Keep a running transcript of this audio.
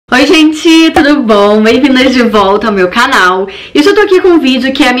Oi gente, tudo bom? Bem-vindas de volta ao meu canal. E eu tô aqui com um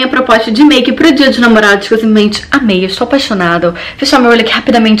vídeo que é a minha proposta de make pro Dia dos Namorados, que eu simplesmente amei, eu estou apaixonada. Vou fechar meu olho aqui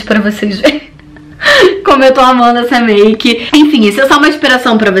rapidamente pra vocês verem como eu tô amando essa make. Enfim, isso é só uma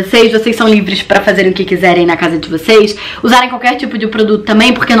inspiração pra vocês. Vocês são livres pra fazerem o que quiserem na casa de vocês, usarem qualquer tipo de produto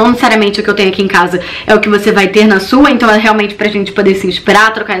também, porque não necessariamente o que eu tenho aqui em casa é o que você vai ter na sua. Então é realmente pra gente poder se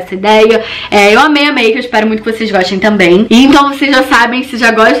inspirar, trocar essa ideia. Eu amei a make, eu espero muito que vocês gostem também. E então vocês já sabem, se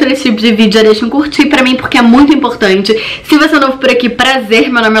já gostam desse tipo de vídeo, já deixa um curtir pra mim, porque é muito importante. Se você é novo por aqui, prazer,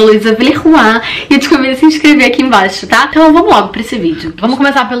 meu nome é Luísa Villerroy e eu te convido a se inscrever aqui embaixo, tá? Então vamos logo pra esse vídeo. Vamos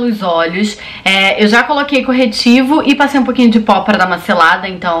começar pelos olhos. Eu já coloquei corretivo e passei um pouquinho de pó pra dar uma selada,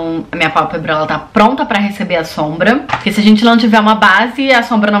 então a minha pálpebra ela tá pronta pra receber a sombra, porque se a gente não tiver uma base, a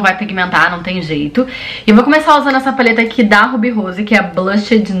sombra não vai pigmentar, não tem jeito. E eu vou começar usando essa paleta aqui da Ruby Rose, que é a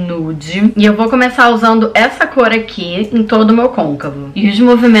Blushed Nude, e eu vou começar usando essa cor aqui em todo o meu côncavo. E os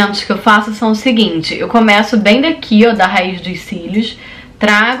movimentos que eu faço são o seguinte: eu começo bem daqui, ó, da raiz dos cílios,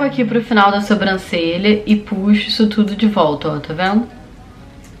 trago aqui pro final da sobrancelha e puxo isso tudo de volta, ó, tá vendo?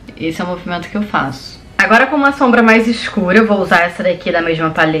 Esse é o movimento que eu faço. Agora, com uma sombra mais escura, eu vou usar essa daqui da mesma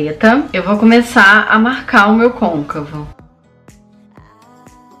paleta. Eu vou começar a marcar o meu côncavo.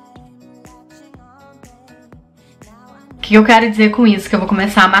 O que eu quero dizer com isso que eu vou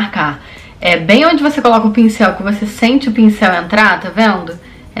começar a marcar? É bem onde você coloca o pincel, que você sente o pincel entrar, tá vendo?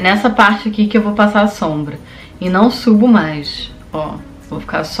 É nessa parte aqui que eu vou passar a sombra. E não subo mais, ó. Vou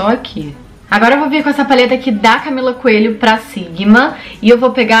ficar só aqui. Agora eu vou vir com essa paleta aqui da Camila Coelho pra Sigma. E eu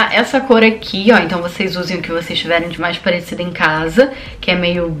vou pegar essa cor aqui, ó. Então vocês usem o que vocês tiverem de mais parecido em casa, que é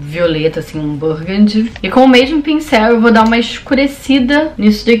meio violeta, assim, um burgundy. E com o mesmo pincel eu vou dar uma escurecida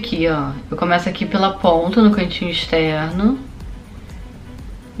nisso daqui, ó. Eu começo aqui pela ponta, no cantinho externo.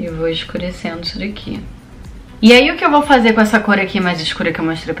 E vou escurecendo isso daqui. E aí o que eu vou fazer com essa cor aqui mais escura que eu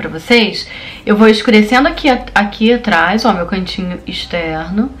mostrei pra vocês, eu vou escurecendo aqui atrás, ó, meu cantinho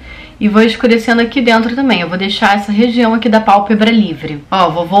externo. E vou escurecendo aqui dentro também. Eu vou deixar essa região aqui da pálpebra livre.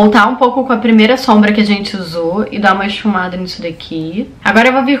 Ó, vou voltar um pouco com a primeira sombra que a gente usou e dar uma esfumada nisso daqui. Agora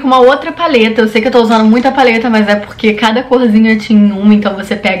eu vou vir com uma outra paleta. Eu sei que eu tô usando muita paleta, mas é porque cada corzinha tinha uma, então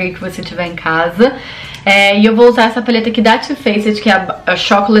você pega aí que você tiver em casa. E eu vou usar essa paleta aqui da TooFaced, que é a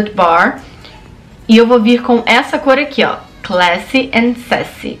Chocolate Bar. E eu vou vir com essa cor aqui, ó. Classy and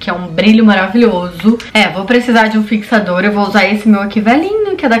Sassy, que é um brilho maravilhoso. Vou precisar de um fixador. Eu vou usar esse meu aqui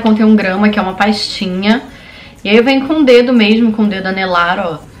velhinho, que é da Contém 1 grama, que é uma pastinha. E aí eu venho com o dedo mesmo, com o dedo anelar,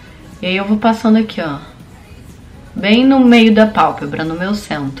 ó. E aí eu vou passando aqui, ó, bem no meio da pálpebra, no meu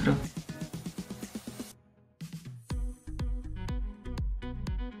centro.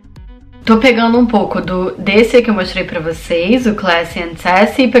 Tô pegando um pouco desse que eu mostrei pra vocês, o Classy and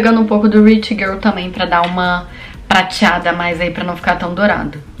Sassy, e pegando um pouco do Rich Girl também pra dar uma prateada mais aí, pra não ficar tão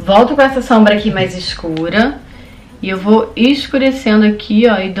dourado. Volto com essa sombra aqui mais escura e eu vou escurecendo aqui,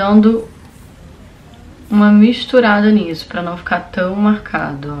 ó, e dando uma misturada nisso, pra não ficar tão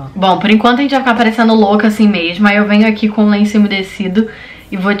marcado, ó. Bom, por enquanto a gente vai ficar parecendo louca assim mesmo. Aí eu venho aqui com o lenço umedecido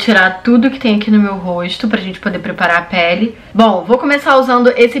e vou tirar tudo que tem aqui no meu rosto pra gente poder preparar a pele. Bom, vou começar usando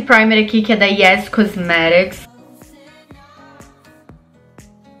esse primer aqui, que é da Yes Cosmetics.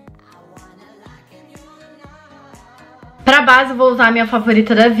 Pra base, vou usar a minha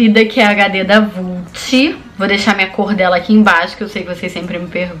favorita da vida, que é a HD da Vult. Vou deixar minha cor dela aqui embaixo, que eu sei que vocês sempre me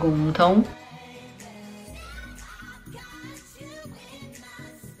perguntam.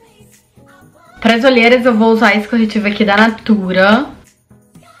 Para as olheiras, eu vou usar esse corretivo aqui da Natura.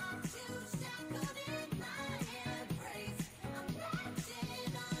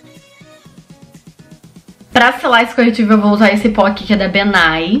 Pra selar esse corretivo, eu vou usar esse pó aqui, que é da Ben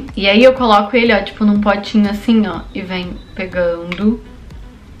Nye. E aí eu coloco ele, ó, tipo num potinho assim, ó, e vem pegando.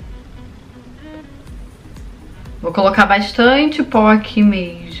 Vou colocar bastante pó aqui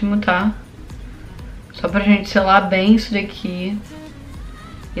mesmo, tá? Só pra gente selar bem isso daqui.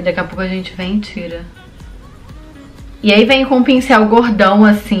 E daqui a pouco a gente vem e tira. E aí vem com um pincel gordão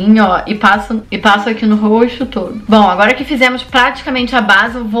assim, ó, e passo aqui no rosto todo. Bom, agora que fizemos praticamente a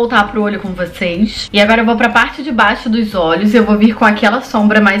base, eu vou voltar pro olho com vocês. E agora eu vou pra parte de baixo dos olhos e eu vou vir com aquela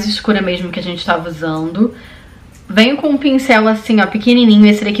sombra mais escura mesmo que a gente tava usando. Venho com um pincel assim, ó, pequenininho.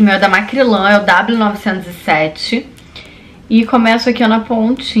 Esse daqui meu é da Macrylan, é o W907. E começo aqui, ó, na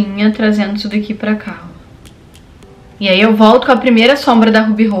pontinha, trazendo isso daqui pra cá, ó. E aí eu volto com a primeira sombra da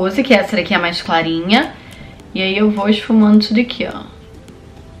Ruby Rose, que essa daqui é a mais clarinha. E aí eu vou esfumando isso daqui, ó.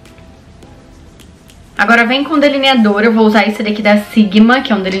 Agora vem com delineador, eu vou usar esse daqui da Sigma,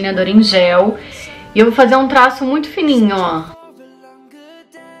 que é um delineador em gel. E eu vou fazer um traço muito fininho, ó.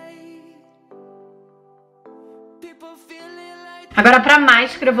 Agora pra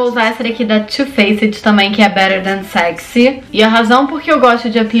máscara eu vou usar essa daqui da TooFaced também, que é Better Than Sexy. E a razão por que eu gosto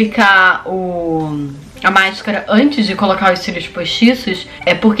de aplicar a máscara antes de colocar os cílios postiços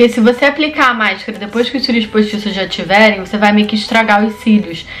é porque se você aplicar a máscara depois que os cílios postiços já tiverem, você vai meio que estragar os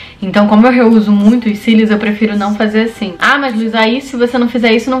cílios. Então, como eu reuso muito os cílios, eu prefiro não fazer assim. Ah, mas Luiz, aí se você não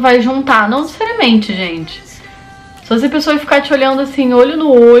fizer isso, não vai juntar. Não necessariamente, gente. Só se a pessoa ficar te olhando assim, olho no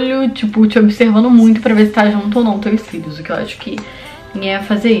olho, tipo, te observando muito pra ver se tá junto ou não teus cílios, o que eu acho que ninguém ia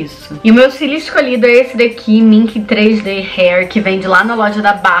fazer isso. E o meu cílio escolhido é esse daqui, Mink 3D Hair, que vende lá na loja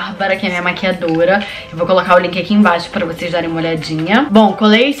da Bárbara, que é minha maquiadora. Eu vou colocar o link aqui embaixo pra vocês darem uma olhadinha. Bom,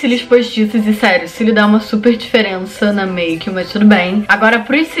 colei cílios postiços e, sério, o cílio dá uma super diferença na make, mas tudo bem. Agora,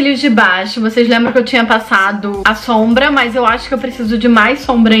 pros cílios de baixo, vocês lembram que eu tinha passado a sombra, mas eu acho que eu preciso de mais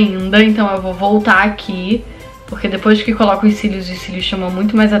sombra ainda, então eu vou voltar aqui, porque depois que coloco os cílios chamam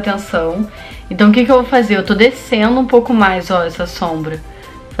muito mais atenção. Então o que eu vou fazer? Eu tô descendo um pouco mais, ó, essa sombra,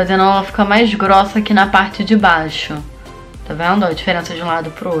 fazendo ela ficar mais grossa aqui na parte de baixo. Tá vendo? Ó, a diferença de um lado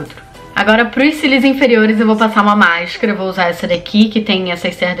pro outro. Agora pros cílios inferiores eu vou passar uma máscara. Eu vou usar essa daqui, que tem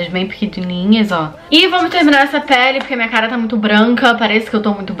essas cerdas bem pequenininhas, ó. E vamos terminar essa pele, porque minha cara tá muito branca. Parece que eu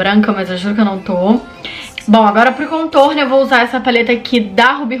tô muito branca, mas eu juro que eu não tô. Bom, agora pro contorno eu vou usar essa paleta aqui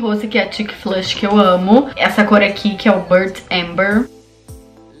da Ruby Rose, que é a Cheek Flush, que eu amo. Essa cor aqui, que é o Burnt Amber.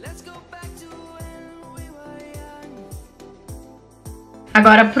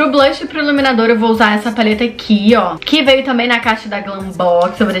 Agora, pro blush e pro iluminador, eu vou usar essa paleta aqui, ó, que veio também na caixa da Glam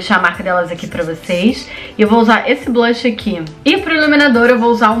Box. Eu vou deixar a marca delas aqui pra vocês. E eu vou usar esse blush aqui. E pro iluminador, eu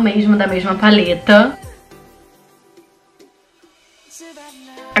vou usar o mesmo, da mesma paleta.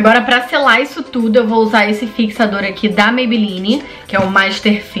 Agora, pra selar isso tudo, eu vou usar esse fixador aqui da Maybelline, que é o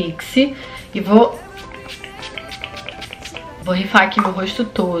Master Fix. E vou rifar aqui meu rosto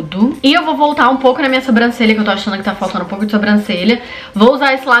todo. E eu vou voltar um pouco na minha sobrancelha, que eu tô achando que tá faltando um pouco de sobrancelha. Vou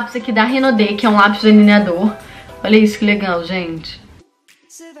usar esse lápis aqui da Hinode, que é um lápis delineador. Olha isso, que legal, gente.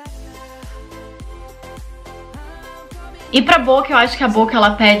 E pra boca, eu acho que a boca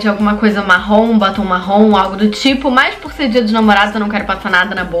ela pede alguma coisa marrom, batom marrom, algo do tipo. Mas por ser dia dos namorados, eu não quero passar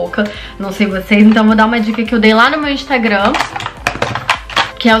nada na boca. Não sei vocês, então vou dar uma dica que eu dei lá no meu Instagram,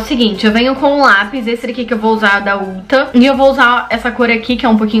 que é o seguinte: eu venho com um lápis, esse aqui que eu vou usar da Ulta. E eu vou usar essa cor aqui, que é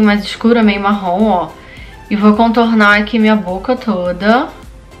um pouquinho mais escura, meio marrom, ó. E vou contornar aqui minha boca toda.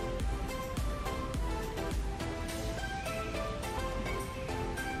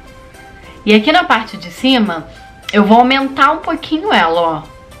 E aqui na parte de cima, eu vou aumentar um pouquinho ela, ó.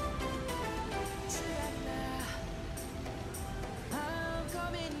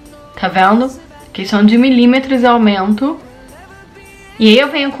 Tá vendo? Questão de milímetros eu aumento. E aí eu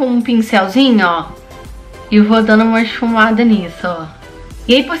venho com um pincelzinho, ó, e vou dando uma esfumada nisso, ó.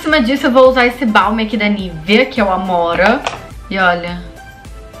 E aí por cima disso eu vou usar esse balme aqui da Nivea, que é o Amora. E olha.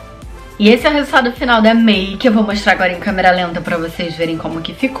 E esse é o resultado final da make. Eu vou mostrar agora em câmera lenta pra vocês verem como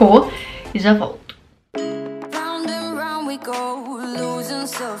que ficou. E já volto.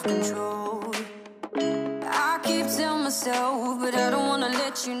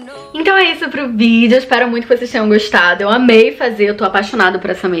 Então é isso pro vídeo, eu espero muito que vocês tenham gostado. Eu amei fazer, eu tô apaixonada por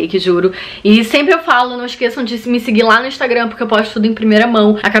essa make, juro. E sempre eu falo, não esqueçam de me seguir lá no Instagram, porque eu posto tudo em primeira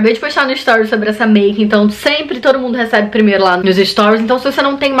mão. Acabei de postar no stories sobre essa make, então sempre todo mundo recebe primeiro lá nos stories. Então se você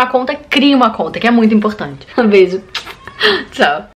não tem uma conta, crie uma conta, que é muito importante. Um beijo, tchau.